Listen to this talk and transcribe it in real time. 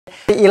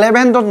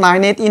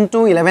11.98 into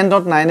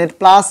 11.98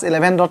 plus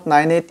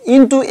 11.98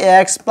 into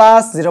x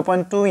plus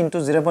 0.2 into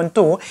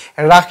 0.2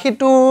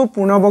 ৰাখিটো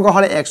পূৰ্ণবৰ্গ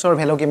হলে x ৰ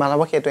value কিমান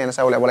হ'ব হেতু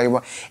এনসাৰ উলাব লাগিব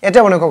এটা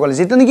মনে কল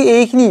যেটো নেকি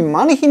এইখিনি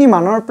মানখিনি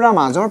মানৰ পৰা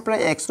মাজৰ পৰা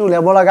x টো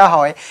উলাব লগা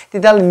হয়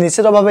তেতিয়া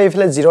নিশ্চিতভাৱে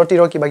ইফালে 0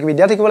 0 কিবা কিবি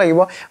দিয়া থাকিব লাগিব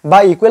বা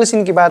ইকুৱেল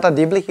চিন কিবা এটা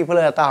দি ব্লিক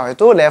ইফালে এটা হয়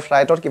তো লেফট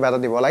ৰাইটত কিবা এটা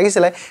দিব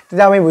লাগিছিল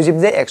তেতিয়া আমি বুজিব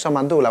যে x ৰ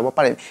মানটো উলাব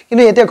পাৰিম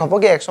কিন্তু এতিয়া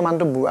ঘপকে x ৰ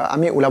মানটো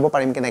আমি উলাব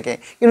পাৰিম কেনেকে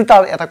কিন্তু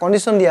তাৰ এটা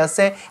কন্ডিশন দিয়া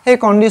আছে সেই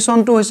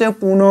কন্ডিশনটো হৈছে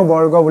পূৰ্ণ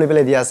বৰ্গ বুলি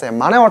পেলে দিয়া আছে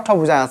মানে অৰ্থ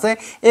বুজা আছে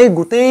এই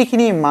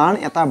গুটেইখিনি মান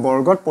এটা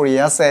বৰ্গত পৰি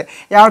আছে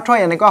ইয়াৰ অৰ্থ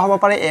এনেকুৱা হ'ব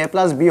পাৰে a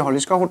 + b হোল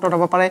স্কয়াৰ সূত্ৰত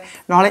হ'ব পাৰে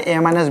নহলে a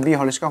 - b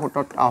হোল স্কয়াৰ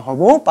সূত্ৰত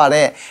হ'ব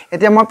পাৰে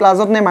এতিয়া মই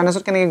প্লাসত নে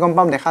মাইনাসত কেনেকৈ গম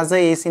পাম দেখা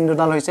যায় এই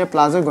চিহ্নডাল হৈছে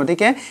প্লাসৰ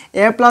গতিকে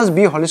a + b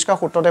হোল স্কয়াৰ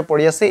সূত্ৰতে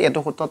পৰি আছে এটো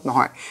সূত্ৰত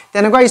নহয়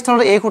তেনেকুৱা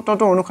স্থলত এই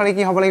সূত্ৰটো অনুসাৰে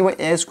কি হ'ব লাগিব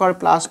a square +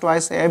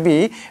 twice ab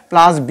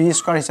 + b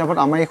square হিচাপত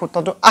আমাৰ এই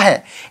সূত্ৰটো আহে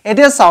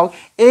এতিয়া চাওক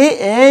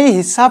এই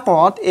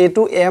হিচাপত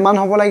এটো a মান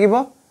হ'ব লাগিব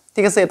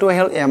ঠিক আছে এটো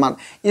হেল a মান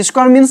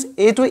স্কয়াৰ মিন্স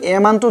এটো a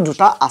মানটো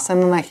দুটা আছে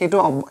না নাই হেতু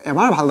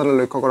এবাৰ ভালদৰে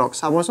লক্ষ্য কৰক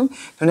চাবচোন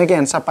ধুনীয়াকৈ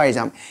এনসাৰ পাই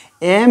যাম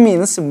a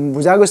মিন্স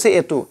বুজা গৈছে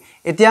এটো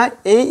এতিয়া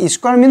এই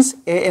স্কয়াৰ মিন্স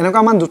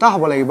এনেকুৱা মান দুটা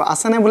হ'ব লাগিব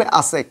আছে নে বলে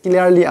আছে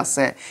ক্লিয়াৰলি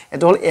আছে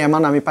এটো হল a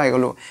মান আমি পাই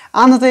গলো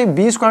আনহাতে b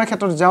স্কয়াৰ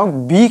ক্ষেত্ৰত যাও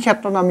b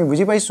ক্ষেত্ৰত আমি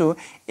বুজি পাইছো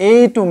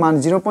এইটো মান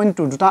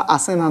 0.2 দুটা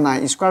আছে না নাই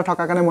স্কয়াৰ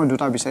থকা কাৰণে মই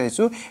দুটা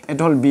বিচাৰিছো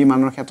এটো হল b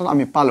মানৰ ক্ষেত্ৰত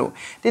আমি পালো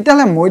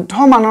তেতিয়ালে মধ্য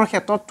মানৰ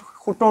ক্ষেত্ৰত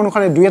সূত্ৰ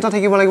অনুসাৰে দুই এটা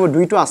থাকিব লাগিব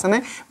দুইটো আছে নে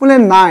বলে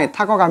নাই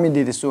থাকক আমি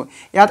দি দিছো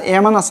ইয়াত a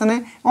মান আছে নে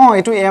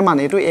এটো a মান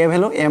এটো a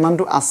ভ্যালু a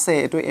মানটো আছে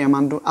এটো a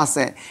মানটো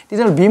আছে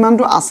তেতিয়া b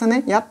মানটো আছে নে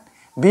ইয়াত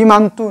b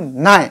মানটো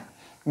নাই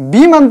b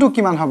মানটো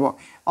কিমান হ'ব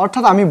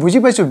অৰ্থাৎ আমি বুজি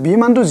পাইছো b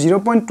মানটো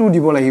 0.2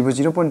 দিব লাগিব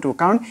 0.2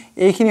 কাৰণ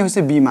এইখিনি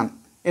হৈছে b মান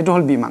এটো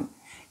হল b মান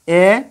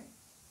a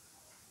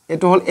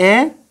এটো হল a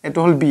এটো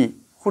হল b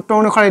সূত্ৰ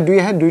অনুসাৰে দুই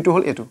আহে দুইটো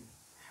হল এটো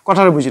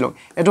কথাটো বুজিলো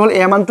এটো হল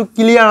a মানটো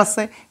ক্লিয়াৰ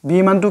আছে b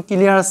মানটো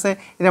ক্লিয়াৰ আছে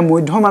এটা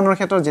মধ্য মানৰ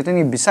ক্ষেত্ৰত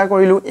যেতেনি বিচাৰ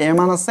কৰিলো a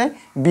মান আছে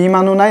b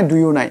মানো নাই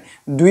দুইও নাই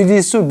দুই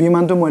দিছো b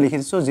মানটো মই লিখি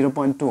দিছো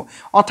 0.2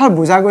 অৰ্থাৎ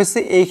বুজা গৈছে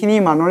এইখিনি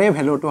মানৰে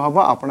ভ্যালুটো হ'ব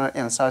আপোনাৰ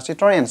এনসাৰ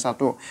চিটৰ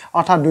এনসাৰটো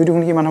অৰ্থাৎ 2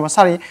 দুগুণ কিমান হ'ব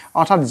 4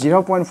 অৰ্থাৎ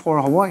 0.4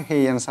 হ'ব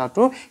সেই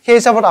এনসাৰটো সেই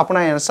হিচাপত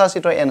আপোনাৰ এনসাৰ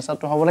চিটৰ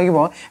এনসাৰটো হ'ব লাগিব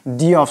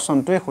ডি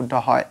অপচনটোৱে শুদ্ধ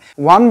হয়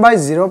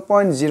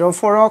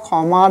 1/0.04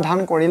 সমাধান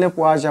কৰিলে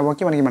পোৱা যাব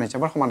কিমান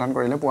হিচাপত সমাধান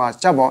কৰিলে পোৱা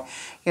যাব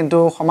কিন্তু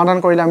সমাধান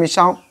কৰিলে আমি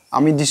চাও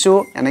আমি দিছো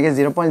এনেকে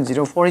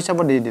 0.04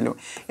 হিচাপত দি দিলো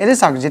এতে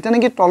চাওক যেতে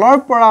নেকি তলৰ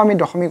পৰা আমি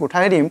দশমিক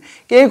উঠাই দিম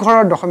কেই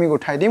ঘৰৰ দশমিক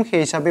উঠাই দিম সেই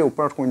হিচাপে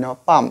ওপৰত শূন্য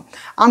পাম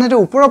আনহাতে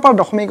ওপৰৰ পৰা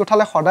দশমিক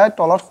উঠালে সদায়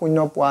তলত শূন্য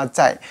পোৱা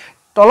যায়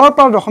তলৰ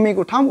পৰা দশমিক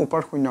উঠাম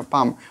ওপৰত শূন্য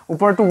পাম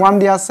ওপৰটো 1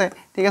 দিয়া আছে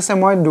ঠিক আছে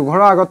মই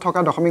দুঘৰৰ আগত থকা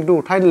দশমিকটো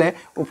উঠাই দিলে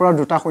ওপৰত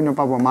দুটা শূন্য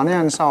পাব মানে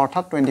আনসাৰ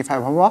অৰ্থাৎ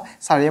 25 হ'ব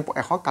 4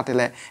 1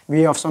 কাটিলে বি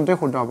অপচনটোৱে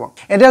শুদ্ধ হ'ব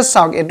এতিয়া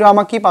চাওক এটো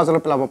আমাক কি পাজলে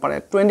পেলাব পাৰে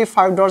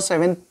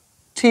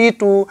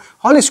 25.72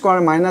 whole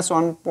square minus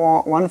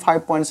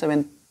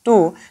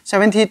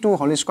 15.72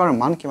 whole square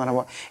মান কিমান হ'ব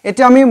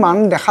এতিয়া আমি মান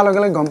দেখা লগে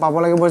লগে গম পাব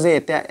লাগিব যে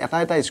এটা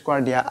স্কয়াৰ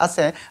দিয়া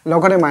আছে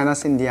লগতে মাইনাস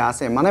চিন দিয়া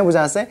আছে মানে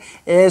বুজা আছে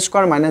a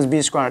square minus b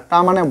square তা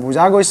মানে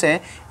বুজা গৈছে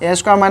a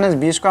square minus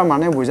b square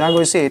মানে বুজা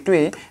গৈছে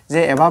এটোই যে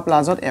এবা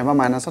প্লাসত এবা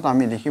মাইনাসত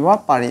আমি লিখিব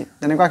পাৰি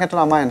তেনেকুৱা ক্ষেত্ৰত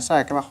আমাৰ আনসাৰ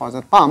একেবাৰে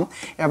সহজত পাম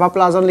এবা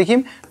প্লাসত লিখিম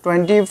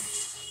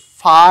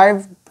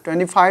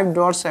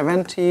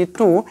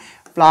 25.72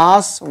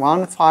 plus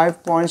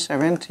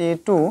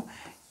 15.72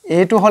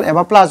 এটো হল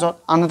এবা প্লাসত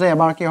আনহাতে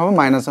এবাৰ কি হ'ব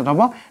মাইনাসত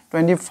হ'ব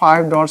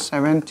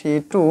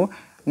 25.72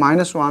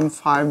 minus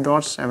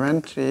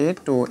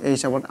 15.72 এই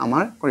হিচাপত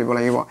আমাৰ কৰিব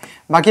লাগিব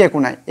বাকি একো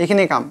নাই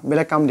এইখিনি কাম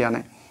বেলেগ কাম দিয়া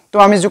নাই তো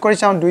আমি যোগ কৰি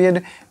চাও 2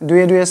 2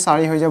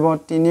 4 হৈ যাব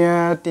 3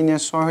 3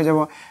 6 হৈ যাব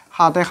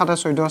 7 7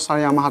 14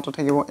 4 আমাৰ হাতত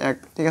থাকিব 1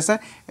 ঠিক আছে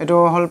এটো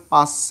হল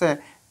 5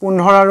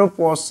 15 আৰু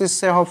 25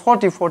 সে হ'ব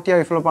 40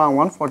 আৰু ইফালৰ পৰা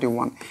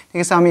 141 ঠিক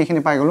আছে আমি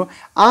এখিনি পাই গলো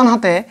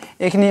আনহাতে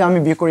এখিনি আমি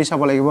বি কৰি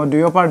চাব লাগিব 2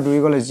 ৰ পৰা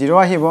 2 গলে 0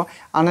 আহিব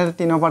আনহাতে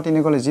 3 ৰ পৰা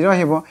 3 গলে 0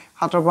 আহিব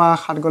 7 ৰ পৰা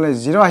 7 গলে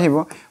 0 আহিব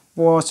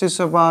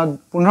 25 ৰ পৰা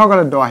 15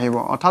 গলে 10 আহিব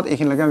অৰ্থাৎ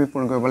এখিনলৈকে আমি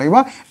পূৰণ কৰিব লাগিব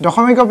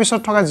দশমিকৰ পিছত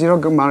থকা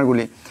 0 মাৰ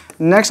গুলি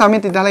নেক্সট আমি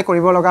তেতিয়ালে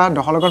কৰিব লগা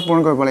 10 লগত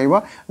পূৰণ কৰিব লাগিব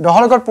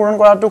 10 লগত পূৰণ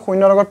কৰাটো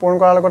 0 লগত পূৰণ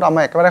কৰাৰ লগত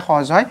আমাৰ একেবাৰে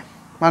সহজ হয়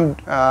মানে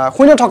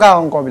 0 থকা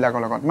অংক বিলাকৰ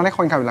লগত মানে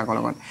সংখ্যা বিলাকৰ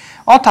লগত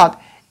অৰ্থাৎ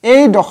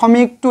এই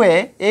দশমিকটোৱে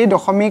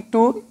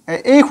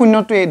এই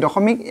শূন্যটোৱে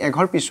দশমিক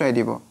এঘৰ পিছুৱাই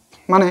দিব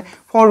মানে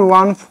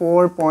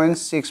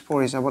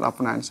 414.64 হিচাপত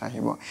আপোনাৰ আনসাৰ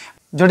আহিব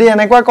যদি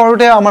এনেকুৱা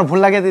কৰোতে আমাৰ ভুল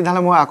লাগে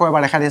তেতিয়ালে মই আকৌ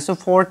এবাৰ দেখা দিছো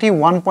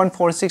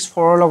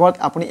 41.464 লগত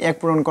আপুনি 1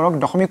 পূৰণ কৰক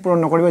দশমিক পূৰণ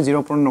নকৰিব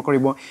 0 পূৰণ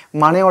নকৰিব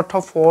মানে অৰ্থ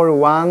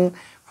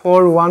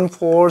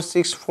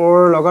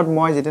 41464 লগত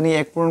মই যেতেনি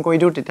 1 পূৰণ কৰি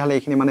দিও তেতিয়ালে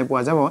এইখিনি মানে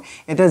পোৱা যাব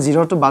এটা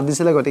 0 টো বাদ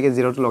দিছিলে গতিকে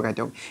 0 টো লগাই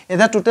দিওক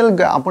এটা টোটাল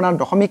আপোনাৰ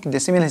দশমিক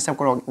ডেসিমেল হিসাব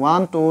কৰক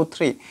 1 2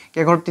 3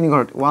 কে ঘৰ 3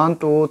 ঘৰ 1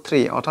 2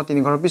 3 অৰ্থাৎ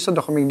 3 ঘৰৰ পিছত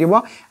দশমিক দিব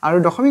আৰু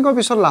দশমিকৰ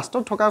পিছত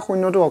লাষ্টত থকা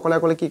শূন্যটো অকলে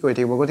অকলে কি কৰি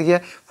থাকিব গতিকে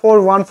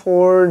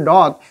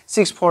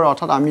 414.64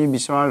 অৰ্থাৎ আমি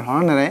বিচৰাৰ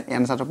ধৰণেৰে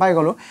এনসাৰটো পাই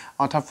গলো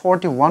অৰ্থাৎ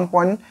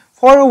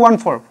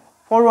 41.414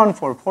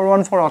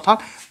 414 অৰ্থাৎ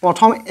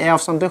প্ৰথম এ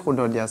অপচনটো শুদ্ধ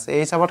দিয়া আছে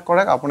এই হিচাপত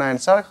কৰক আপোনাৰ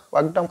आंसर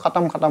একদম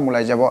খতম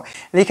ওলাই যাব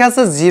লিখা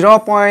আছে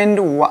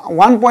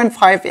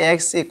 1.5x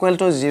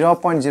 =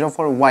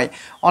 0.04y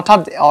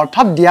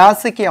অৰ্থাৎ দিয়া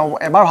আছে কি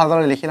এবাৰ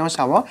ভালদৰে লিখি লওঁ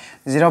চাব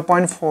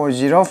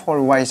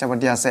 0.404y হিচাপত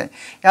দিয়া আছে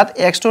ইয়াত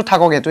x টো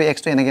থাকক এটো x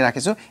টো এনেকৈ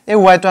ৰাখিছো এই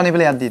y টো আনি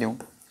পেলাই ইয়াত দি দিওঁ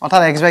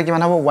অৰ্থাৎ x বাই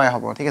কিমান হ'ব y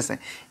হ'ব ঠিক আছে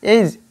এই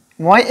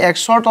মই x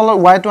ৰ তলত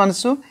y টো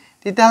আনিছো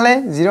তেতিয়াহলে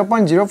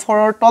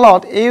 0.04 ৰ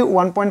তলত এই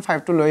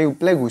 1.5 টো লৈ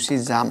উপলে গুছি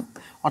যাম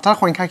অৰ্থাৎ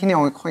সংখ্যাখিনি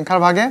সংখ্যাৰ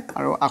ভাগে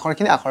আৰু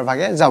আখৰখিনি আখৰ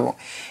ভাগে যাব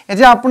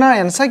এতিয়া আপোনাৰ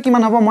आंसर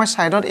কিমান হ'ব মই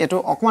সাইডত এটো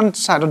অকমান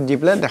সাইডত দি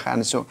পেলাই দেখা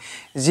আনিছো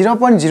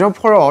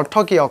 0.04 ৰ অৰ্থ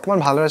কি অকমান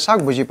ভালৰে চাক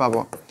বুজি পাব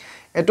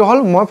এটো হল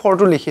মই 4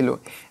 টো লিখিলো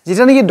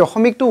যেটা নেকি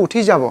দশমিকটো উঠি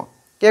যাব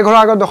কে ঘৰৰ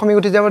আগত দশমিক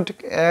উঠি যাব 1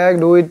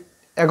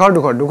 2 এঘৰ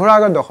দুঘৰ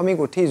আগত দশমিক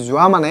উঠি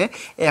যোৱা মানে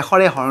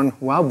এখৰে হৰণ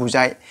হোৱা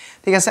বুজায়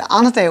ঠিক আছে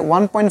আনহাতে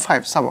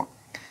 1.5 চাব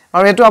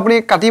আৰু এটো আপুনি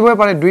কাটিবই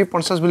পাৰে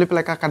 250 বুলি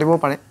পেলাই কাটিব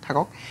পাৰে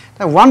থাকক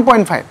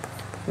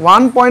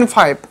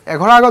 1.5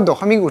 এঘৰ আগত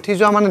দশমিক উঠি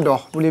যোৱা মানে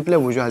 10 বুলি পেলাই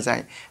বুজোৱা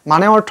যায়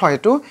মানে অৰ্থ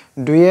এটো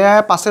 2 এ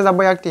পাছে যাব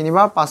এক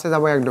তিনিবাৰ পাছে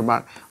যাব এক দুবাৰ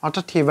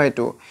অৰ্থাৎ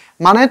 3/2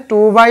 মানে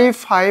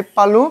 2/5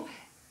 পালো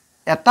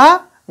এটা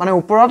মানে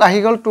ওপৰত আহি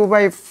গল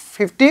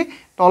 2/50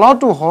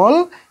 তলটো হল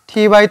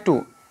 3/2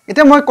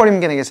 এটা মই কৰিম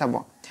কেনেকৈ চাব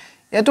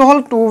এটো হল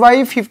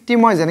 2/50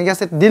 মই যেনেকৈ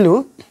আছে দিলু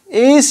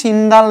এই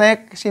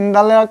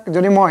সিন্দালেক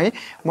যদি মই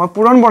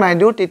পূৰণ বনাই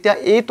দিও তেতিয়া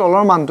এই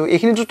তলৰ মানটো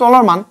এইখিনিটো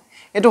তলৰ মান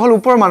এটো হল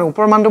ওপৰ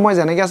মানটো মই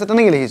যেনেকৈ আছে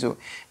তেনেকৈ লিখিছো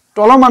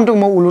তলৰ মানটো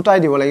মই উলুটাই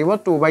দিব লাগিব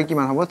 2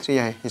 কিমান হ'ব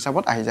 3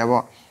 হিচাপত আহি যাব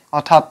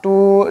অৰ্থাৎ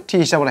 3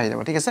 হিচাপত আহি যাব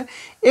ঠিক আছে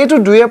এটো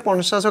 2 এ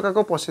 50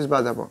 কাকো 25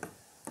 বাৰ যাব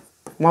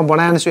মই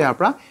বনাই আনিছো ইয়াৰ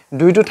পৰা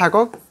 2 টো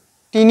থাকক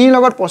 3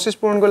 লগত 25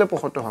 পূৰণ কৰিলে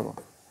 75 হ'ব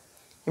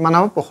কিমান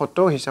হ'ব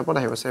 75 হিচাপত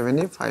আহিব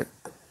 75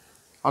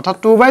 অৰ্থাৎ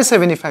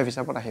 2/75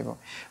 হিচাপত আহিব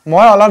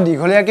মই অলপ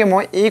দীঘলীয়াকৈ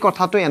মই এই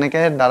কথাটো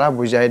এনেকৈ দ্বাৰা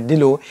বুজাই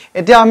দিলো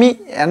এতিয়া আমি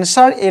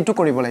आंसर এটো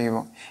কৰিব লাগিব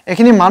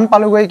এখিনি মান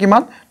পালোগৈ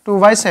কিমান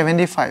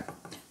 2/75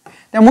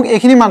 তে মোক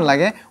এখিনি মান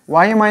লাগে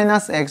y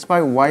 -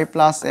 x/y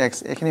 + x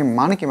এখিনি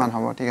মান কিমান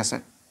হ'ব ঠিক আছে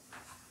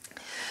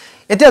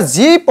এতিয়া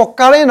যি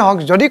প্ৰকাৰে নহক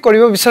যদি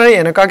কৰিব বিচাৰে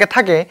এনেকুৱাকে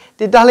থাকে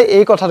তেতিয়াহলে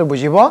এই কথাটো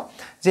বুজিব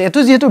যে এটো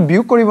যেহেতু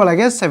বিয়োগ কৰিব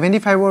লাগে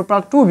 75 ৰ পৰা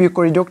 2 বিয়োগ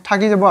কৰি দিওক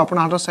থাকি যাব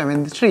আপোনাৰ হাতত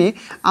 73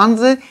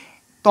 আনজে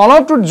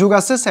তলৰটো যোগ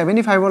আছে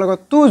 75 ৰ লগত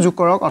 2 যোগ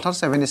কৰক অৰ্থাৎ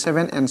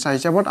 77 आंसर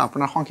হিচাপত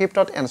আপোনাৰ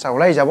সংক্ষিপ্তত आंसर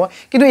ওলাই যাব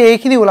কিন্তু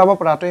এইখিনি ওলাব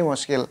পৰাটোই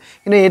মুশকিল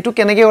কিন্তু এটো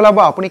কেনেকৈ ওলাব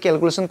আপুনি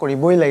ক্যালকুলেশন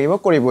কৰিবই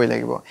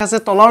লাগিব আছে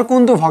তলৰ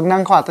কোনটো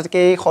ভগ্নাংশ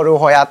আটাইতকৈ সৰু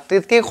হয়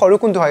আটাইতকৈ সৰু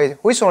কোনটো হয়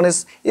which one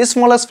is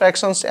smallest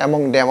ফ্ৰেকশনস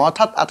among them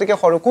অৰ্থাৎ আটাইতকৈ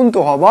সৰু কোনটো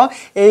হ'ব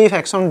এই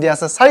ফ্ৰেকশন দিয়া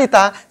আছে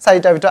চাৰিটা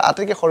ভিতৰত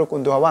আটাইতকৈ সৰু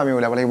কোনটো হ'ব আমি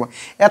ওলাব লাগিব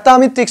এটা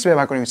আমি ট্ৰিক্স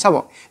ব্যৱহাৰ কৰিম চাব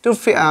তো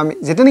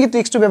যেতে নেকি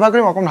ট্ৰিক্সটো ব্যৱহাৰ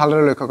কৰিম অকন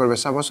ভালদৰে লক্ষ্য কৰিব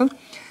চাবচোন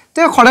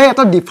তে খৰাই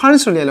এটা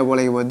ডিফাৰেন্স উলিয়াই লব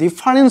লাগিব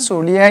ডিফাৰেন্স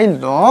উলিয়াই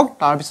লগ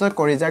তাৰ পিছত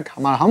কৰি যাক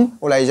আমাৰ হাম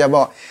ওলাই যাব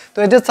তো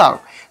এটা চাও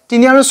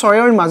 3 আৰু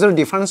 6 ৰ মাজৰ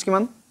ডিফাৰেন্স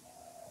কিমান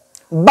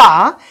বা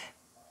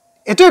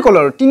এটোই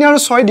কলৰ 3 আৰু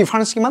 6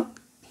 ডিফাৰেন্স কিমান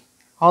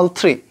হল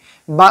 3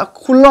 বা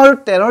 16 আৰু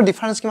 13 ৰ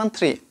ডিফাৰেন্স কিমান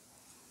 3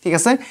 ঠিক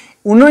আছে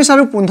 19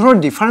 আৰু 15 ৰ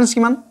ডিফাৰেন্স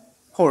কিমান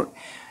 4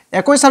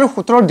 21 আৰু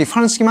 17 ৰ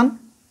ডিফাৰেন্স কিমান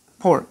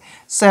 4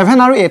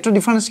 7 আৰু 8 ৰ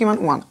ডিফাৰেন্স কিমান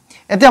 1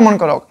 এতিয়া মন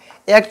কৰক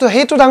এক তো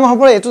হেতু ডাঙৰ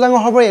হ'ব এটো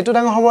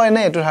ডাঙৰ হ'ব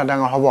এনে এটো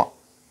ডাঙৰ হ'ব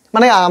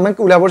মানে আমাক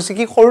উলাবৰছে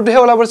কি সৰুটোহে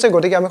উলাবৰছে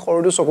গটিকে আমি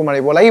সৰুটো চকু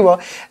মাৰিব লাগিব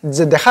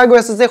যে দেখা গৈ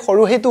আছে যে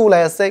সৰু হেতু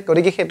উলাই আছে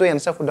গটিকে হেতু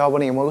आंसर ফুটা হ'ব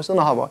নেকি মই কৈছো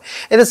নহব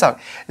এটা চাওক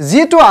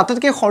যেটো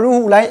আটাতকে সৰু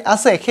উলাই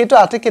আছে হেতু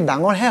আটাতকে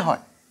ডাঙৰ হে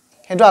হয়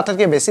হেতু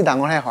আটাতকে বেছি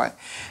ডাঙৰ হে হয়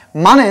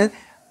মানে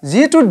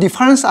যেটো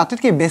ডিফাৰেন্স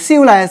আটাতকে বেছি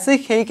উলাই আছে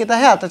সেই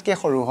কেটাহে আটাতকে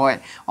সৰু হয়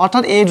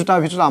অৰ্থাৎ এই দুটাৰ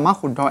ভিতৰত আমাৰ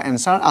শুদ্ধ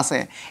आंसर আছে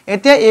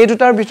এতিয়া এই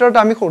দুটাৰ ভিতৰত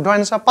আমি শুদ্ধ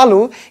आंसर পালো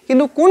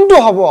কিন্তু কোনটো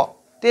হ'ব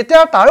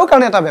তেতিয়া তাৰো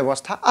কাৰণে এটা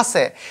ব্যৱস্থা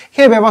আছে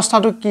সেই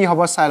ব্যৱস্থাটো কি হ'ব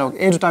চাই লওক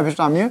এই দুটাৰ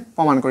ভিতৰত আমি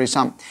প্ৰমাণ কৰি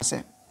চাম আছে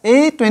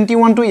এই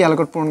 21 টো ইয়াৰ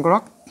লগত পূৰণ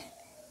কৰক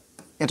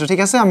এটো ঠিক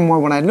আছে আমি মই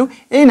বনাই দিলো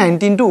এই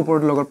 19 টো ওপৰৰ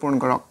লগত পূৰণ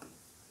কৰক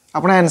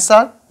আপোনাৰ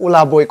आंसर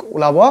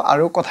ওলাব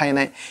আৰু কথাই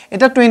নাই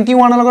এটা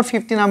 21 ৰ লগত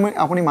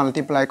 15 আপুনি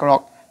মাল্টিপ্লাই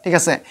কৰক ঠিক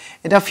আছে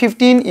এটা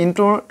 15 *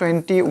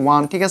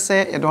 21 ঠিক আছে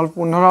এডল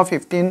 15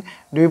 15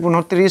 2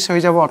 15 30 হৈ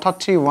যাব অৰ্থাৎ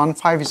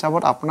 315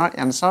 হিচাপত আপোনাৰ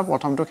आंसर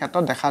প্ৰথমটো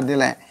ক্ষেত্ৰত দেখা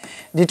দিলে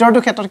দ্বিতীয়টো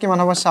ক্ষেত্ৰত কিমান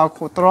হ'ব চাওক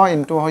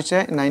 17 হৈছে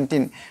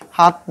 19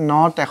 7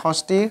 9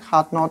 63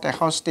 7 9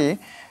 63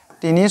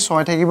 3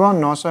 6 থাকিব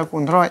 9 6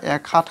 15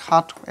 1 7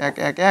 7 1 1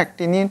 1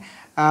 3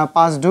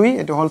 5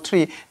 2 এটো হল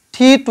 3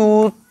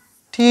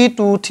 3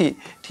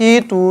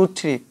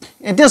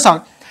 এতিয়া চাওক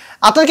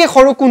আটাইতকৈ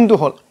সৰু কোনটো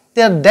হল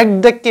তে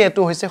দেখকে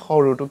এটো হৈছে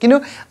সৰুটো কিন্তু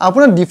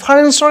আপোনাৰ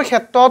ডিফাৰেন্সৰ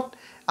ক্ষেত্ৰত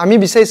আমি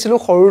বিচাৰিছিলো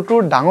সৰুটো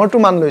ডাঙৰটো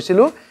মান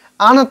লৈছিলো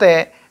আনতে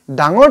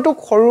ডাঙৰটো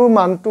সৰু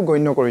মানটো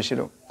গণ্য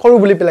কৰিছিলো সৰু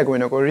বুলি পেলাই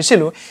গণ্য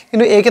কৰিছিলো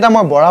কিন্তু এইকেটা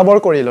মই বৰাবৰ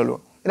কৰি ললো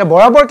এটা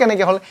বৰাবৰ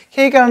কেনেকৈ হল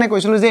সেই কাৰণে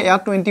কৈছিলো যে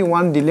ইয়াত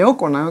 21 দিলেও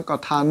কোনো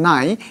কথা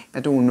নাই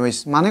এটো 19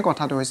 মানে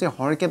কথাটো হৈছে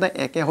হৰকেটা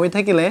একে হৈ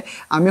থাকিলে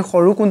আমি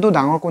সৰু কোনটো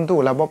ডাঙৰ কোনটো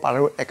ওলাব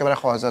পাৰো একেবাৰে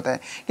সহজতে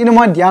কিন্তু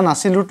মই দিয়া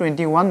নাছিলো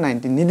 21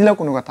 19 নিদিলেও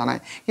কোনো কথা নাই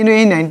কিন্তু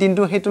এই 19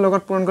 টো হেতু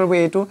লগত পূৰণ কৰিব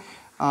এইটো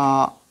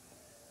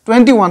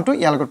 21 টো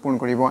ইয়াৰ লগত পূৰণ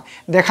কৰিব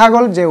দেখা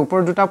গল যে ওপৰ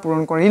দুটা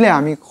পূৰণ কৰিলে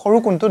আমি সৰু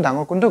কোনটো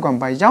ডাঙৰ কোনটো গম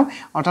পাই যাও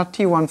অৰ্থাৎ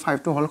 315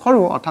 টো হল সৰু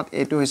অৰ্থাৎ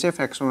এটো হৈছে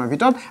ফ্ৰেকশনৰ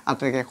ভিতৰত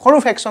আটাইকে সৰু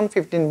ফ্ৰেকশন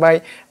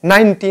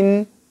 15/19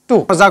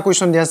 Oja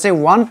question dia say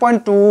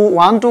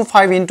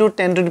 1.2125 into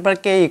 10 to the power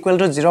k equal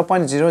to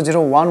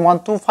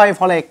 0.001125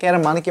 hole eker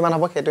মান কিমান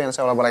হ'ব হেতু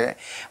आंसर ওলাব লাগে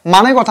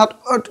মানে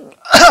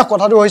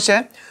কথাটো হৈছে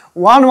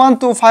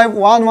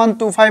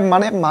 1125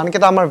 মানে মান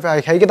কেটা আমাৰ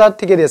হেই কেটা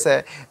ঠিকে দি আছে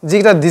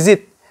যিটা ডিজিট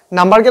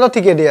নাম্বাৰ কেটা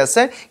ঠিকে দি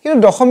আছে কিন্তু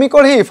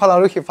দশমিকৰ হে ইফাল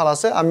আৰু সিফাল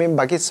আছে আমি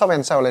বাকি সব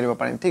आंसर ওলাই দিব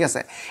পাৰিম ঠিক আছে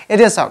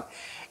এতিয়া চাওক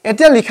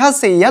এতিয়া লিখা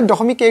আছে ইয়াত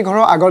দশমিক কেই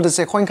ঘৰৰ আগত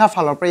আছে সংখ্যা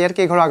ফালৰ পৰা ইয়াত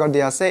কেই ঘৰৰ আগত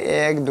দিয়া আছে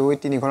 1 2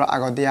 3 ঘৰৰ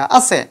আগত দিয়া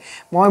আছে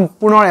মই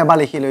পুনৰ এবাৰ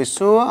লিখি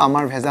লৈছো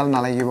আমাৰ ভেজাল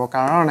নালাগিব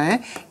কাৰণে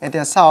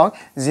এতিয়া চাওক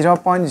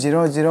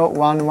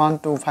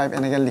 0.001125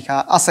 এনেকে লিখা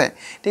আছে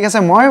ঠিক আছে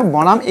মই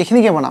বনাম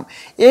এইখিনিকে বনাম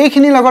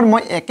এইখিনি লগত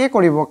মই একে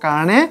কৰিব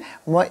কাৰণে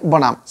মই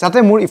বনাম যাতে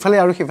মোৰ ইফালে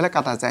আৰু সিফালে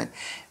কাটা যায়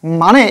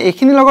মানে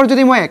এইখিনি লগত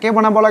যদি মই একে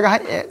বনাব লগা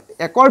হয়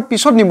একৰ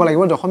পিছত নিব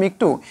লাগিব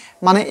দশমিকটো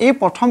মানে এই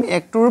প্ৰথম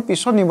একটোৰ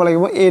পিছত নিব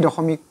লাগিব এই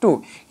দশমিকটো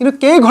কিন্তু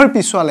কেই ঘৰ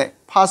পিছলে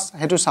ফাৰ্স্ট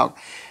হেতু চাওক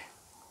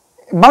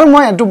বাৰু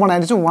মই এটো বনাই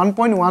দিছো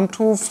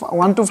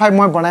 1.125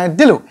 মই বনাই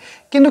দিলো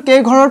কিন্তু কেই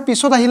ঘৰৰ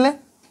পিছত আহিলে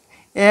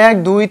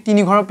 1 2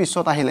 3 ঘৰৰ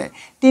পিছত আহিলে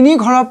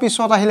 3 ঘৰৰ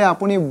পিছত আহিলে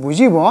আপুনি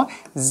বুজিব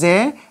যে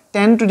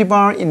 10 to the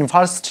power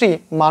inverse 3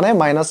 মানে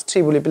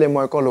 -3 বুলি পিলে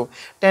মই কলো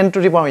 10 to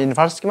the power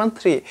inverse কিমান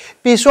 3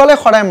 পিছলে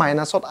খৰাই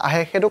মাইনাসত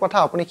আহে হেতু কথা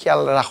আপুনি খিয়াল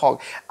ৰাখক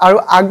আৰু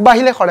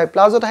আগবাহিলে খৰাই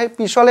প্লাসত আহে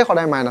পিছলে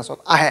খৰাই মাইনাসত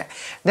আহে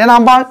দেন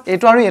আমাৰ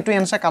এটো আৰু এটো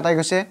आंसर কাটাই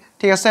গৈছে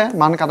ঠিক আছে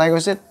মান কাটাই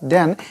গৈছে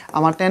দেন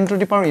আমাৰ 10 to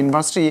the power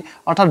inverse 3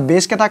 অৰ্থাৎ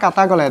বেস কেটা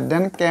কাটা গলে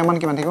দেন কে মান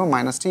কিমান থাকিব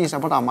 -3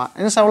 হিচাপত আমাৰ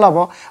आंसर ওলাব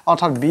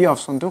অৰ্থাৎ বি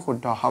অপচনটো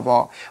শুদ্ধ হ'ব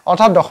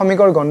অৰ্থাৎ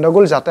দশমিকৰ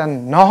গণ্ডগোল যাতে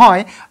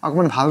নহয়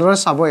অকমান ভালদৰে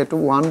চাব এটো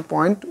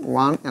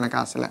 1.1 এনেকা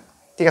আছিল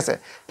ঠিক আছে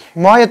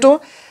মই এটো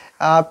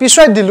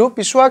পিছুৱাই দিলু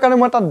পিছুৱাৰ কাৰণে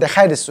মই তাত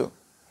দেখাই দিছো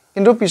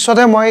কিন্তু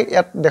পিছতে মই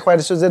ইয়াত দেখাই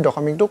দিছো যে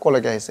দশমিকটো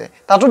কলৈকে আহিছে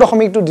তাতো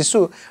দশমিকটো দিছো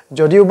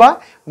যদিওবা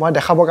মই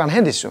দেখাবৰ কাৰণে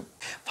দিছো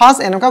ফাৰ্স্ট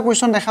এনেকা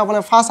কোৱেশ্চন দেখাবলে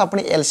ফাৰ্স্ট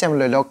আপুনি এলসিএম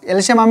লৈ লওক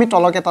এলসিএম আমি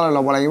তলক এটা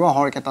ল'ব লাগিব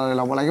হৰ কেটাৰে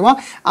ল'ব লাগিব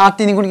 8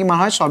 3 গুণ কিমান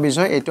হয় 24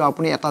 হয় এটো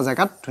আপুনি এটা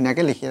জায়গাত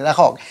ধুনিয়াকে লিখি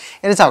ৰাখক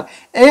এৰি চাওক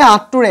এই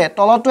 8 টোৰে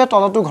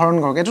তলটো ঘৰণ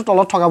কৰক এটো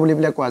তলত থকা বুলি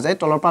বিলে কোৱা যায়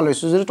তলৰ পৰা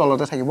লৈছো যদি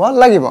তলতে থাকিব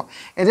লাগিব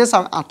এৰি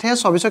চাওক 8 এ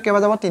 24 কেবা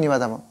যাব 3 বা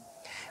যাব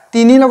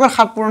 3 লগত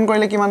 7 পূৰণ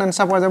কৰিলে কিমান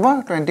आंसर পোৱা যাব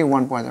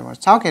 21 পোৱা যাব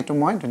চাওক হেতু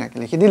মই ধুনিয়াকে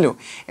লিখি দিলো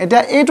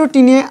এতিয়া এইটো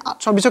 3 এ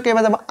 24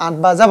 কেবা যাব 8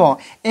 বা যাব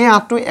এই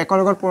 8 টো 1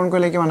 লগত পূৰণ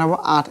কৰিলে কিমান হ'ব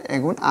 8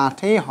 এগুণ 8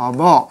 এই হ'ব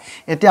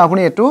এতিয়া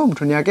আপুনি এটো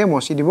ধুনিয়াকে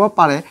মচি দিব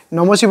পাৰে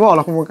নমচিব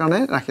অলপ সময়ৰ কাৰণে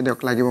ৰাখি দিয়ক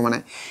লাগিব মানে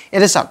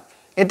এটা চাওক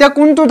এতিয়া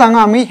কোনটো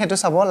ডাঙৰ আমি হেতু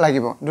চাব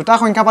লাগিব দুটা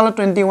সংখ্যা পালে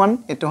 21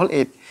 এটো হল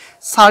 8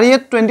 4 এ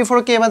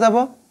 24 কেবা যাব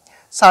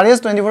 4 এ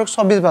 24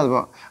 26 বা যাব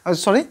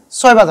সৰি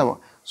 6 বা যাব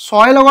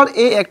 6 লগত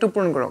এই একটো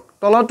পূৰণ কৰক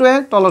তলটো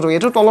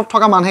এটো তলত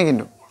থকা মানহে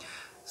কিন্তু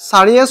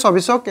 4 এ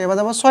 24 কেবা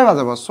যাব 6 বা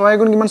যাব 6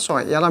 গুণ কিমান 6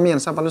 ইয়াত আমি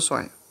आंसर পালো 6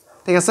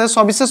 ঠিক আছে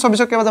 24 এ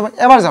 24 কেবা যাব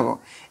এবাৰ যাব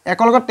এক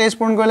লগত 23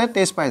 পূৰণ কৰিলে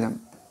 23 পাই যাম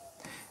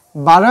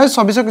 12 এ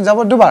 24 যাব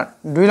দুবাৰ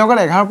 2 লগত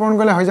 11 পূৰণ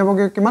কৰিলে হৈ যাব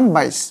কিমান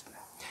 22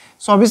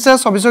 24 এ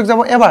 24 যাব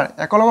এবাৰ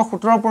এক লগত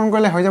 17 পূৰণ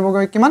কৰিলে হৈ যাব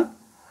কিমান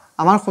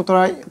আমাৰ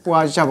 17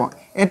 পোৱা যাব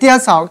এতিয়া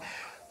চাওক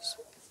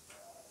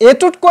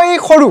এটুতকৈ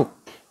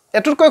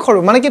সৰু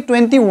মানে কি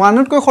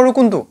 21 তকৈ সৰু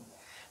কোনটো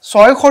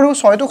 6 সৰু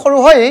 6 টো সৰু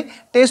হয়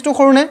 23 টো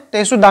সৰু নে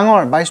 23 টো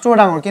ডাঙৰ 22 টো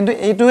ডাঙৰ কিন্তু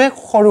এইটোহে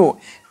সৰু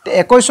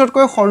 21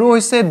 তকৈ সৰু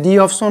হৈছে ডি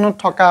অপচনত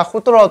থকা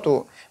 17 টো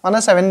মানে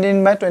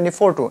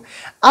 17/24 টো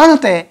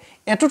আনতে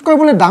এটুতকৈ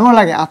বলে ডাঙৰ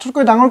লাগে 8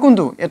 তকৈ ডাঙৰ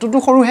কোনটো এটুটো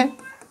সৰু হে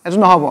এটো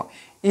নহব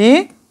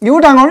ইউ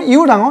ডাঙৰ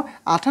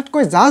 8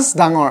 তকৈ জাস্ট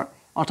ডাঙৰ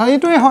অৰ্থাৎ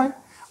এইটোহে হয়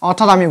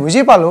অৰ্থাৎ আমি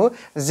বুজি পালো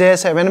যে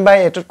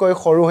 7/8 তকৈ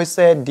সৰু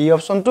হৈছে ডি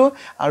অপচনটো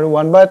আৰু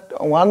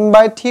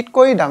 1/3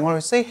 তকৈ ডাঙৰ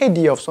হৈছে সেই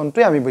ডি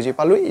অপচনটোই আমি বুজি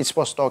পালো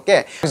স্পষ্টকে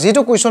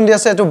যেটো কোৱেশ্চন দি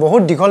আছে এটো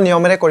বহুত দীঘল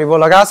নিয়মেৰে কৰিব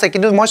লগা আছে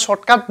কিন্তু মই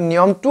শৰ্টকাট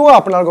নিয়মটো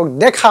আপোনালোকক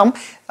দেখাম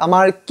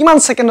আমাৰ কিমান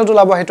সেকেন্ডত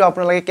ওলাব হেতু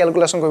আপোনালোকে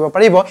ক্যালকুলেশন কৰিব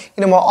পাৰিব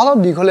কিন্তু মই অলপ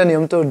দীঘলীয়া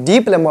নিয়মটো দি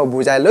পেলে মই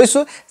বুজাই লৈছো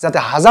যাতে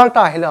হাজাৰটা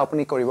আহিলে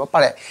আপুনি কৰিব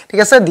পাৰে ঠিক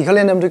আছে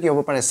দীঘলীয়া নিয়মটো কি হ'ব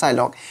পাৰে চাই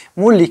লওক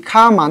মোৰ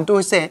লিখা মানটো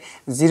হৈছে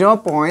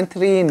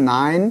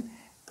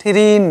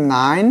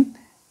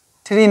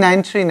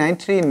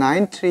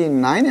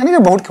 0.3939393939 এনেকে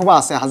বহুত খবা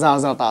আছে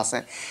হাজাৰটা আছে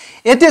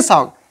এতিয়া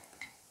চাওক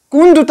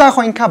কোন দুটা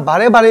সংখ্যা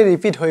বাৰে বাৰে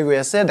ৰিপিট হৈ গৈ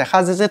আছে দেখা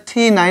যায় যে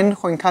 39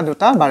 সংখ্যা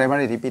দুটা বাৰে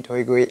বাৰে ৰিপিট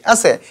হৈ গৈ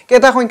আছে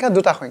কেটা সংখ্যা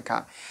দুটা সংখ্যা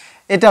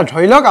এটা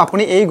ধৰি লওক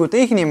আপুনি এই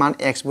গোটেইখিনি মান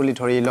x বুলি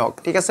ধৰি লওক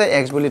ঠিক আছে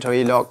x বুলি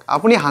ধৰি লওক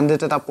আপুনি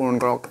 100 এটা পূৰণ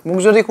কৰক মোক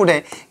যদি খুদে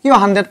কিয়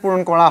 100 পূৰণ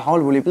কৰা হল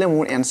বুলি পিলে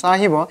মোৰ आंसर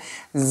আহিব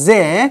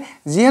যে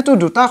যেহেতু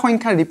দুটা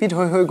সংখ্যা ৰিপিট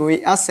হৈ গৈ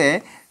আছে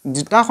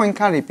দুটা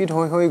সংখ্যা ৰিপিট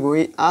হৈ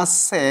গৈ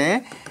আছে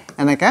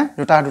এনেকা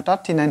দুটা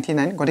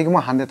 39 গতিকে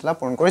মই 100 এটা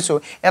পূৰণ কৰিছো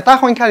এটা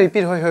সংখ্যা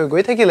ৰিপিট হৈ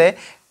গৈ থাকিলে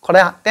খৰে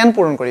 10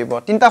 পূৰণ কৰিব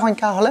তিনটা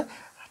সংখ্যা হলে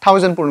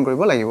 1000 পূৰণ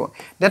কৰিব লাগিব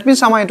দ্যাট মিন্স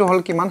আমাৰ এটো হল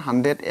কিমান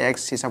 100x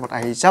হিচাপত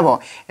আহি যাব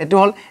এটো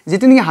হল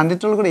যেতি নিকি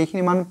 100 ৰ লগত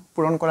এইখিনি মান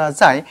পূৰণ কৰা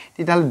যায়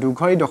তেতিয়াল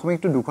দুঘৰ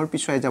দশমিকটো দুঘৰ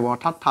পিছুৱাই যাব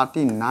অৰ্থাৎ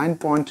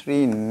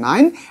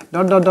 39.39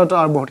 ডট ডট ডট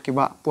আৰু বহুত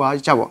কিবা পোৱা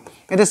যাব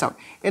এতে চাও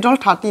এটো হল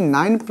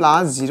 39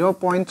 প্লাস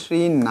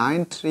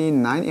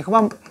 0.3939 এখবা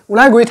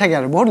উলাই গৈ থাকে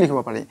আৰু বহুত লিখিব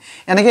পাৰি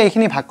এনেকে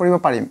এইখিনি ভাগ কৰিব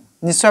পাৰিম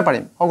নিশ্চয়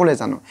পাৰিম সকলোৱে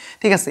জানো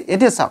ঠিক আছে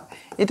এতে চাও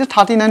এটা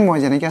 39 মই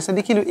জেনেকে আছে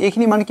দেখিলো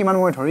এইখিনি মান কিমান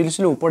মই ধৰি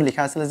লিছিলো ওপৰ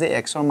লিখা আছিল যে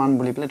x ৰ মান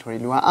বুলি পেলে ধৰি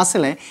লোৱা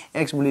আছিল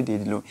x বুলি দি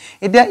দিলো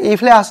এতিয়া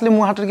এইফলে আছিল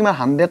মোৰ হাতত কিমান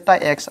 100 টা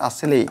x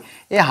আছিল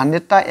এই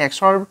 100 টা x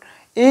ৰ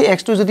এই x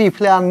টো যদি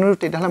ইফলে আনু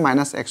তেতিয়ালে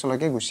 -x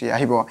লৈকে গুছি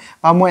আহিব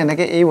বা মই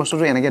এনেকে এই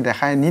বস্তুটো এনেকে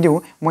দেখাই নিদিও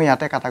মই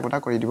ইয়াতে কাটাকুটা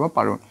কৰি দিব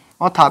পাৰো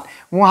অৰ্থাৎ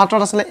মোৰ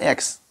হাতত আছিল x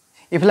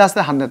ইফলে আছে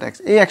 100x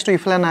এই x টো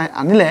ইফলে নাই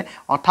আনিলে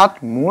অৰ্থাৎ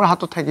মোৰ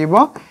হাতত থাকিব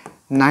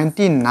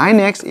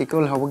 99x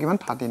equal হ'ব কিমান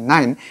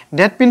 39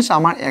 that means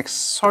আমাৰ x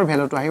ৰ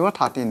ভ্যালুটো আহিব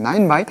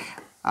 39 বাই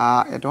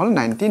এটো হল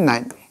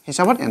 99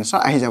 হিচাপত आंसर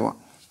আহি যাব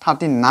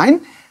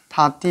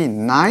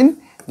 39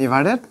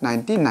 divided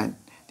 99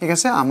 ঠিক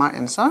আছে আমাৰ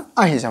आंसर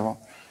আহি যাব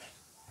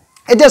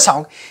এতিয়া চাও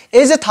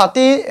এই যে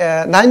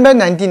 39 বাই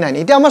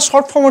 99 এটা আমাৰ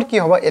শৰ্ট ফৰ্মত কি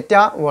হ'ব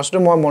এটা বস্তু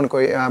মই মন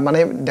কৰি মানে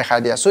দেখাই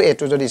দি আছো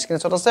এটো যদি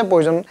স্ক্ৰিনশট আছে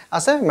প্ৰয়োজন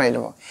আছে মাৰি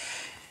লব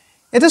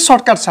এটা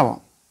শৰ্টকাট চাব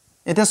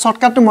এটা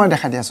শৰ্টকাটটো মই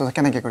দেখা দি আছো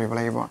কেনেকে কৰিব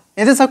লাগিব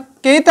এটা সব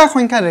কেইটা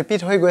সংখ্যা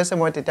ৰিপিট হৈ গৈছে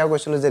মই তেতিয়া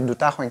কৈছিলো যে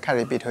দুটা সংখ্যা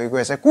ৰিপিট হৈ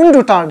গৈছে কোন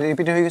দুটা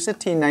ৰিপিট হৈ গৈছে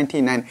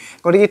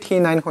 3939 গতিকে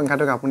 39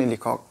 সংখ্যাটোক আপুনি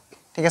লিখক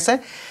ঠিক আছে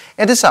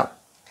এটা সব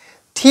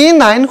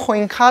 39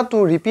 সংখ্যাটো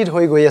ৰিপিট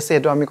হৈ গৈ আছে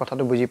এটো আমি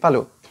কথাটো বুজি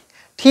পালো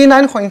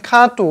 39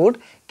 সংখ্যাটোৰ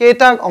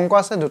কেইটা অংক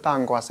আছে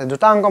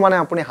দুটা অংক মানে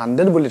আপুনি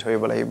 100 বুলি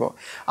ধৰিব লাগিব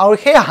আৰু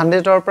সেই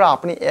 100 ৰ পৰা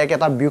আপুনি এক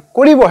এটা বিয়োগ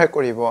কৰিবহে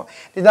কৰিব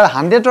তেতিয়া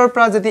 100 ৰ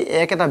পৰা যদি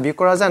এক এটা বিয়োগ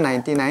কৰা যায়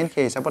 99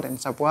 সেই হিচাপত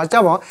आंसर পোৱা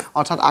যাব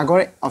অৰ্থাৎ আগৰ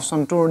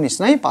অপচনটোৰ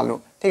নিচিনাই পালো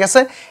ঠিক আছে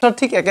তো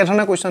ঠিক একে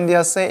ধৰণে কোৱেশ্চন দি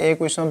আছে এই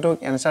কোৱেশ্চনটোৰ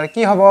आंसर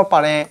কি হ'ব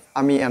পাৰে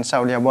আমি आंसर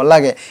উলিয়াব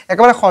লাগে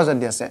একেবাৰে সহজ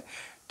দি আছে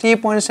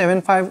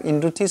 3.75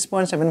 into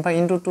 3.75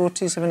 into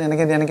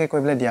 237 এনেকে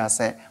কইবলে দিয়া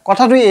আছে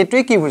কথাটো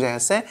এটোই কি বুজাই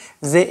আছে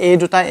যে এই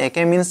দুটা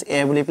একে মিন্স a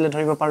বুলি পেলে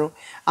ধৰিব পাৰো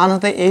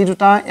আনহাতে এই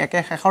দুটা একে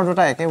শেষৰ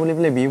দুটা একে বুলি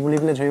পেলে b বুলি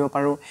পেলে ধৰিব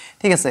পাৰো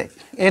ঠিক আছে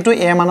এটো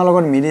a মানৰ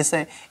লগত মিলিছে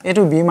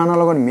এটো b মানৰ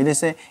লগত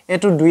মিলিছে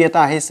এটো 2 এটা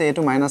আহিছে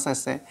এটো মাইনাস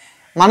আছে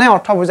মানে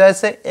অৰ্থ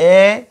বুজাইছে a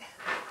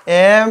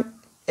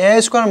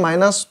স্কয়াৰ -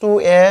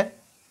 2a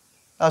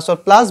তাৰছত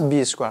প্লাস b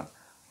স্কয়াৰ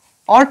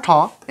অৰ্থ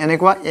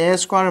এনেকুৱা a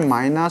square -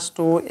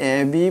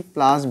 2ab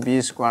 + b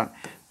square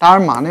তাৰ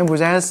মানে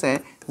বুজাই আছে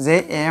যে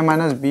a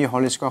 - b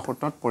হোল স্কয়াৰ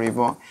সূত্ৰত পৰিব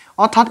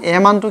অৰ্থাৎ a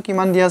মানটো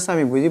কিমান দি আছে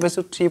আমি বুজি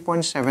পাইছো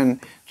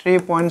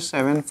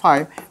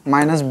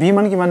 3.75 - b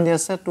মান কিমান দি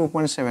আছে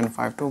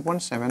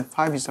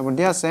 2.75 হিচাপত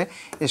দি আছে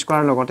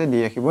স্কয়াৰ লগতে দি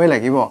ৰাখিবই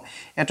লাগিব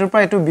এটোৰ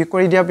পৰা এটো বি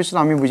কৰি দিয়া পিছত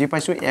আমি বুজি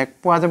পাইছো 1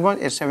 পোৱা যাব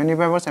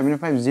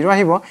 75 0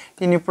 আহিব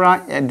 3 পৰা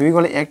 2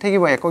 গলে 1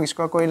 থাকিব 1ক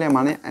স্কয়াৰ কৰিলে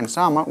মানে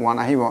आंसर আমাৰ 1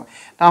 আহিব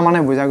তাৰ মানে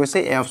বুজা গৈছে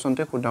এই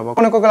অপচনটো শুদ্ধ হ'ব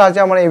কোন কোন আজি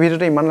আমাৰ এই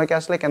ভিডিওটো ইমান লৈকে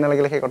আসলে কেনে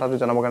লাগিলে সেই কথাটো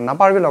জনাব কাৰণে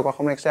নাপাৰবি লগৰ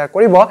সময় শেয়াৰ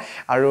কৰিব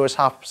আৰু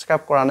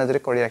সাবস্ক্ৰাইব কৰা না যদি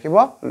কৰি ৰাখিব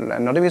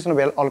নটিফিকেশন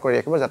বেল অল কৰি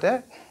ৰাখিব যাতে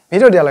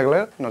ভিডিও দিয়া লাগিলে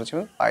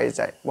নটিফিকেশন পাই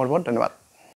যায় বহুত বহুত ধন্যবাদ